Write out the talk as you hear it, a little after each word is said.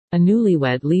A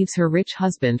newlywed leaves her rich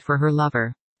husband for her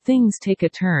lover. Things take a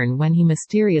turn when he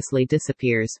mysteriously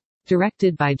disappears.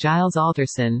 Directed by Giles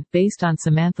Alderson, based on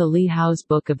Samantha Lee Howe's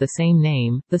book of the same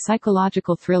name, the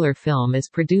psychological thriller film is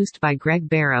produced by Greg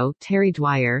Barrow, Terry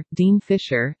Dwyer, Dean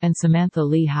Fisher, and Samantha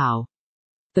Lee Howe.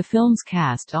 The film's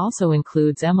cast also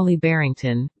includes Emily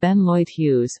Barrington, Ben Lloyd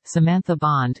Hughes, Samantha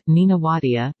Bond, Nina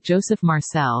Wadia, Joseph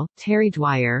Marcel, Terry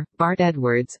Dwyer, Bart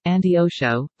Edwards, Andy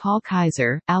Osho, Paul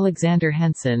Kaiser, Alexander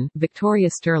Henson, Victoria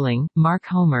Sterling, Mark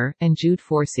Homer, and Jude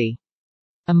Forsey.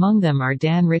 Among them are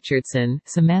Dan Richardson,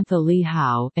 Samantha Lee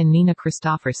Howe, and Nina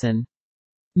Christopherson.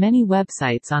 Many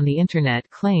websites on the Internet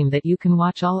claim that you can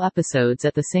watch all episodes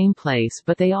at the same place,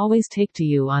 but they always take to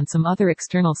you on some other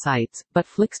external sites, but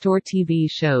Flixtor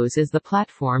TV Shows is the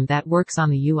platform that works on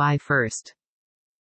the UI first.